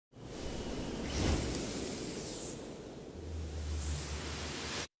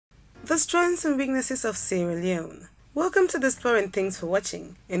The strengths and weaknesses of Sierra Leone. Welcome to the Explore and thanks for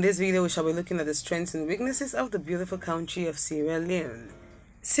watching. In this video we shall be looking at the strengths and weaknesses of the beautiful country of Sierra Leone.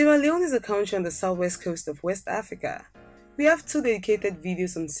 Sierra Leone is a country on the southwest coast of West Africa. We have 2 dedicated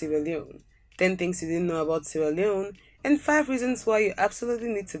videos on Sierra Leone, 10 things you didn't know about Sierra Leone, and 5 reasons why you absolutely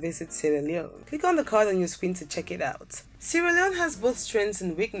need to visit Sierra Leone. Click on the card on your screen to check it out. Sierra Leone has both strengths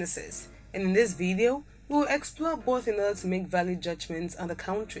and weaknesses, and in this video, we will explore both in order to make valid judgments on the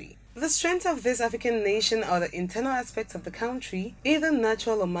country. The strengths of this African nation are the internal aspects of the country, either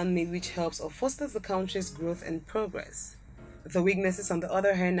natural or man-made, which helps or fosters the country's growth and progress. The weaknesses, on the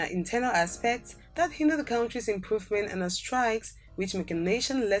other hand, are internal aspects that hinder the country's improvement and are strikes which make a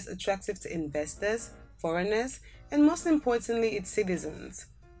nation less attractive to investors, foreigners, and most importantly, its citizens.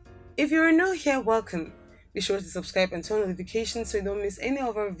 If you are new here, welcome. Be sure to subscribe and turn on notifications so you don't miss any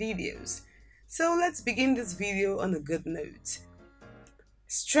of our videos. So let's begin this video on a good note.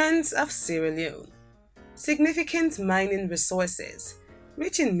 Strengths of Sierra Leone. Significant mining resources.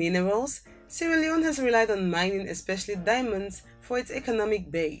 Rich in minerals, Sierra Leone has relied on mining, especially diamonds, for its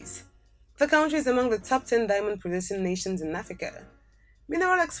economic base. The country is among the top 10 diamond-producing nations in Africa.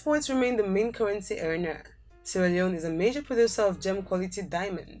 Mineral exports remain the main currency earner. Sierra Leone is a major producer of gem-quality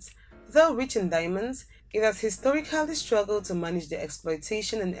diamonds. Though rich in diamonds, it has historically struggled to manage their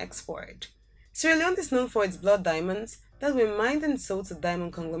exploitation and export. Sierra Leone is known for its blood diamonds that were mined and sold to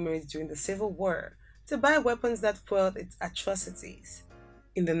diamond conglomerates during the Civil War to buy weapons that fueled its atrocities.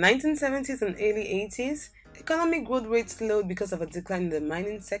 In the 1970s and early 80s, economic growth rates slowed because of a decline in the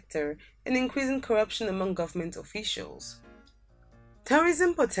mining sector and increasing corruption among government officials.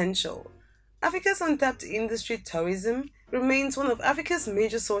 Tourism potential. Africa's untapped industry, tourism, remains one of Africa's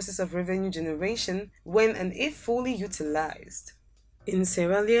major sources of revenue generation when and if fully utilized. In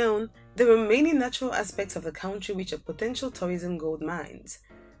Sierra Leone, there are many natural aspects of the country which are potential tourism gold mines.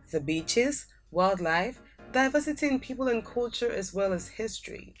 The beaches, wildlife, diversity in people and culture, as well as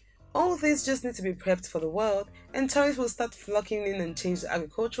history. All these just need to be prepped for the world, and tourists will start flocking in and change the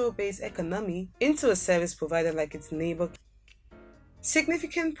agricultural-based economy into a service provider like its neighbor.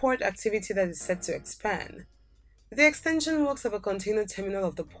 Significant port activity that is set to expand. The extension works of a container terminal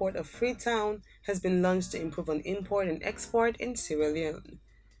of the port of Freetown has been launched to improve on import and export in Sierra Leone.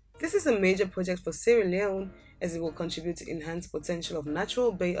 This is a major project for Sierra Leone as it will contribute to enhance potential of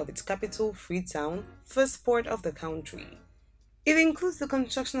natural bay of its capital, Freetown, first port of the country. It includes the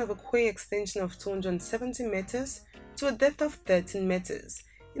construction of a quay extension of 270 meters to a depth of 13 meters,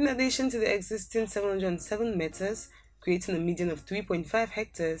 in addition to the existing 707 meters, creating a median of 3.5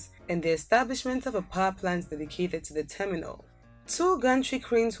 hectares, and the establishment of a power plant dedicated to the terminal. 2 gantry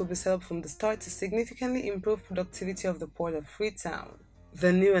cranes will be set up from the start to significantly improve productivity of the port of Freetown.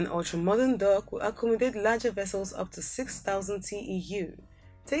 The new and ultra-modern dock will accommodate larger vessels up to 6,000 TEU,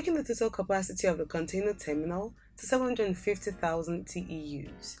 taking the total capacity of the container terminal to 750,000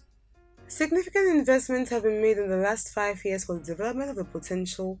 TEUs. Significant investments have been made in the last 5 years for the development of the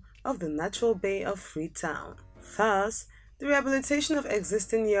potential of the natural bay of Freetown. Thus, the rehabilitation of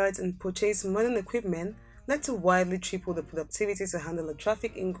existing yards and purchase modern equipment led to widely triple the productivity to handle a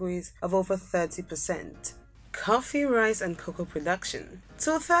traffic increase of over 30%. Coffee, rice, and cocoa production.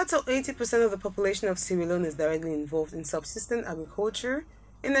 2/3 or 80% of the population of Sierra Leone is directly involved in subsistence agriculture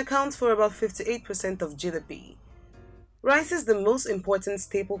and accounts for about 58% of GDP. Rice is the most important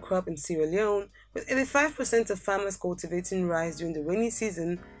staple crop in Sierra Leone, with 85% of farmers cultivating rice during the rainy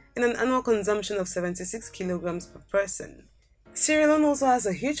season and an annual consumption of 76 kilograms per person. Sierra Leone also has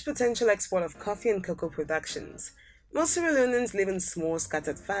a huge potential export of coffee and cocoa productions. Most Sierra Leoneans live in small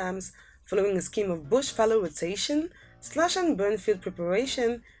scattered farms, following a scheme of bush fallow rotation, slash and burn field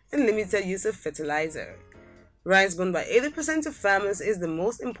preparation, and limited use of fertilizer. Rice, grown by 80% of farmers, is the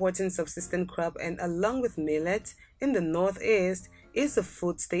most important subsistence crop and, along with millet in the northeast, is a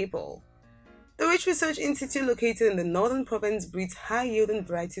food staple. The Rich Research Institute located in the northern province breeds high-yielding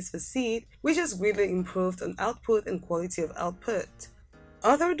varieties for seed, which has greatly improved on output and quality of output.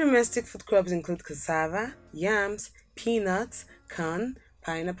 Other domestic food crops include cassava, yams, peanuts, corn,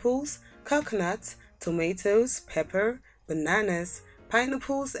 pineapples, coconuts, tomatoes, pepper, bananas,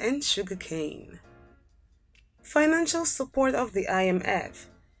 pineapples, and sugarcane. Financial support of the IMF.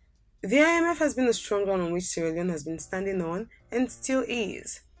 The IMF has been a strong ground on which Sierra Leone has been standing on and still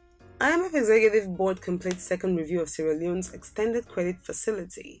is. IMF Executive Board completes second review of Sierra Leone's extended credit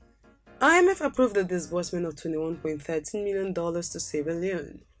facility. IMF approved the disbursement of $21.13 million to Sierra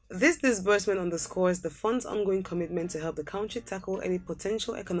Leone. This disbursement underscores the fund's ongoing commitment to help the country tackle any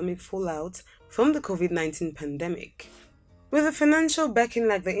potential economic fallout from the COVID-19 pandemic. With a financial backing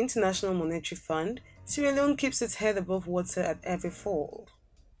like the International Monetary Fund, Sierra Leone keeps its head above water at every fall.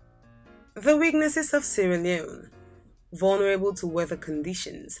 The weaknesses of Sierra Leone. Vulnerable to weather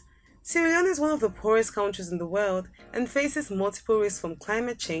conditions. Sierra Leone is one of the poorest countries in the world and faces multiple risks from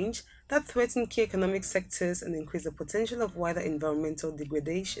climate change that threaten key economic sectors and increase the potential of wider environmental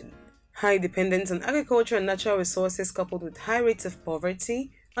degradation. High dependence on agriculture and natural resources coupled with high rates of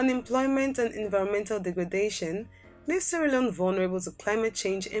poverty, unemployment and environmental degradation leave Sierra Leone vulnerable to climate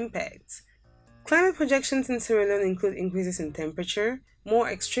change impacts. Climate projections in Sierra Leone include increases in temperature, more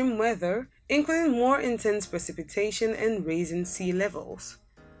extreme weather, including more intense precipitation and rising sea levels.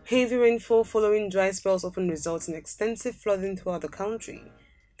 Heavy rainfall following dry spells often results in extensive flooding throughout the country.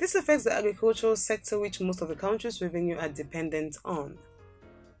 This affects the agricultural sector, which most of the country's revenue are dependent on.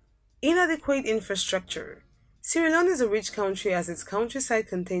 Inadequate infrastructure. Sierra Leone is a rich country as its countryside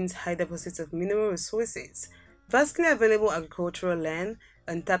contains high deposits of mineral resources, vastly available agricultural land,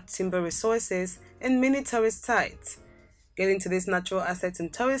 untapped timber resources, and many tourist sites. Getting to these natural assets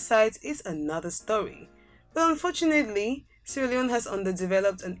and tourist sites is another story. But unfortunately, Sierra Leone has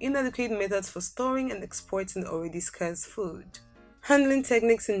underdeveloped and inadequate methods for storing and exporting already scarce food. Handling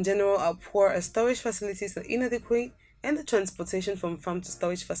techniques in general are poor as storage facilities are inadequate and the transportation from farm to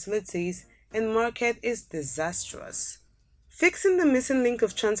storage facilities and market is disastrous. Fixing the missing link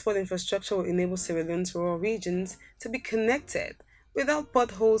of transport infrastructure will enable Sierra Leone's rural regions to be connected without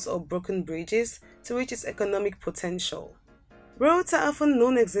potholes or broken bridges to reach its economic potential. Roads are often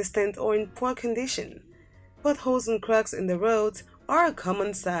non-existent or in poor condition. Potholes and cracks in the roads are a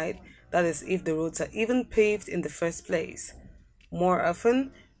common sight, that is if the roads are even paved in the first place. More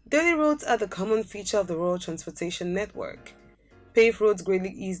often, dirty roads are the common feature of the rural transportation network. Paved roads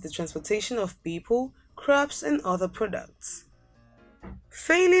greatly ease the transportation of people, crops, and other products.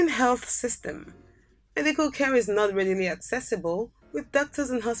 Failing health system. Medical care is not readily accessible, with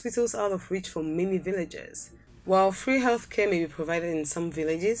doctors and hospitals out of reach for many villages. While free health care may be provided in some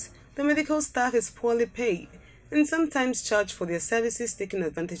villages, the medical staff is poorly paid and sometimes charged for their services, taking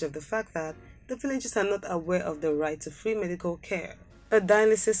advantage of the fact that the villages are not aware of the right to free medical care. A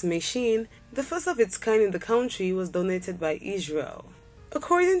dialysis machine, the first of its kind in the country, was donated by Israel.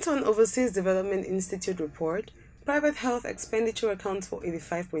 According to an Overseas Development Institute report, private health expenditure accounts for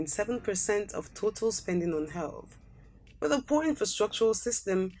 85.7% of total spending on health. With a poor infrastructural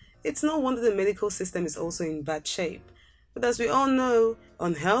system, it's no wonder the medical system is also in bad shape. But as we all know,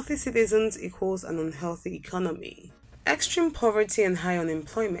 unhealthy citizens equals an unhealthy economy. Extreme poverty and high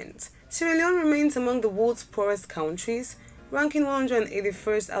unemployment. Sierra Leone remains among the world's poorest countries, ranking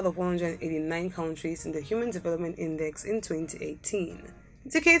 181st out of 189 countries in the Human Development Index in 2018.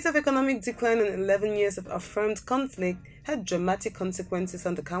 Decades of economic decline and 11 years of affirmed conflict had dramatic consequences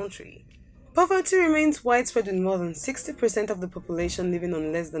on the country. Poverty remains widespread with more than 60% of the population living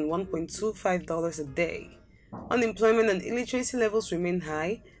on less than $1.25 a day. Unemployment and illiteracy levels remain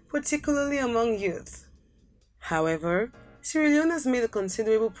high, particularly among youth. However, Sierra Leone has made a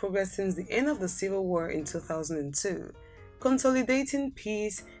considerable progress since the end of the Civil War in 2002, consolidating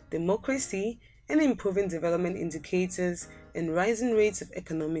peace, democracy, and improving development indicators and rising rates of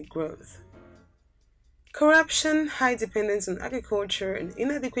economic growth. Corruption, high dependence on agriculture, and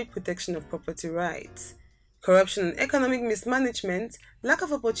inadequate protection of property rights. Corruption and economic mismanagement, lack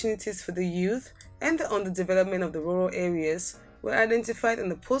of opportunities for the youth, and the underdevelopment of the rural areas were identified in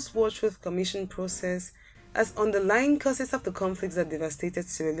the post-war Truth Commission process as underlying causes of the conflicts that devastated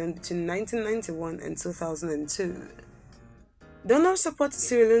Sierra Leone between 1991 and 2002. Donor support to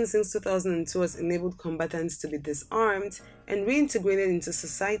Sierra Leone since 2002 has enabled combatants to be disarmed and reintegrated into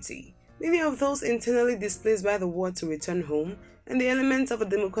society, many of those internally displaced by the war to return home, and the elements of a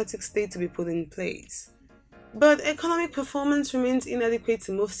democratic state to be put in place. But economic performance remains inadequate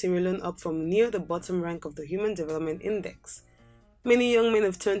to move Sierra Leone up from near the bottom rank of the Human Development Index. Many young men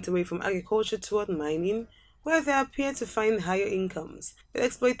have turned away from agriculture toward mining, where they appear to find higher incomes with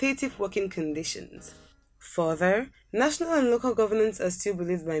exploitative working conditions. Further, national and local governance are still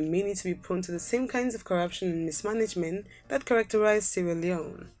believed by many to be prone to the same kinds of corruption and mismanagement that characterize Sierra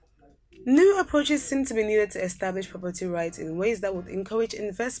Leone. New approaches seem to be needed to establish property rights in ways that would encourage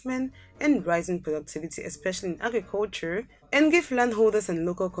investment and rising productivity, especially in agriculture, and give landholders and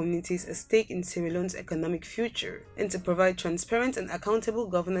local communities a stake in Sierra Leone's economic future, and to provide transparent and accountable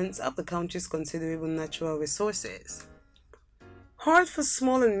governance of the country's considerable natural resources. Hard for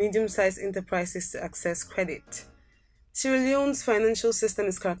small and medium-sized enterprises to access credit. Sierra Leone's financial system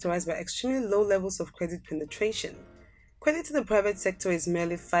is characterized by extremely low levels of credit penetration. Credit to the private sector is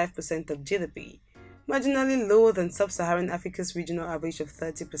merely 5% of GDP, marginally lower than sub-Saharan Africa's regional average of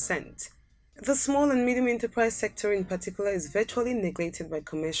 30%. The small and medium enterprise sector in particular is virtually neglected by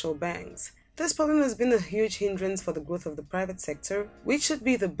commercial banks. This problem has been a huge hindrance for the growth of the private sector, which should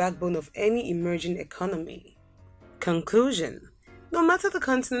be the backbone of any emerging economy. Conclusion: no matter the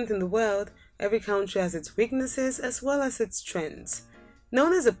continent in the world, every country has its weaknesses as well as its strengths. No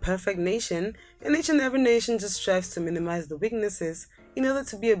one is a perfect nation, and each and every nation just strives to minimize the weaknesses in order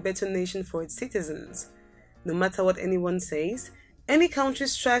to be a better nation for its citizens. No matter what anyone says, any country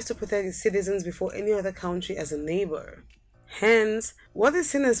strives to protect its citizens before any other country as a neighbor. Hence, what is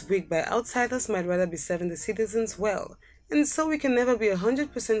seen as weak by outsiders might rather be serving the citizens well, and so we can never be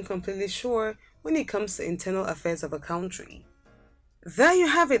 100% completely sure when it comes to internal affairs of a country. There you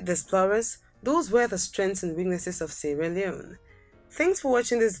have it, explorers. Those were the strengths and weaknesses of Sierra Leone. Thanks for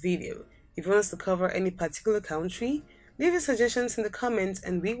watching this video. If you want us to cover any particular country, leave your suggestions in the comments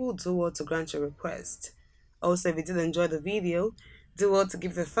and we will do well to grant your request. Also, if you did enjoy the video, do well to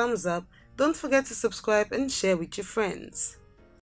give it a thumbs up. Don't forget to subscribe and share with your friends.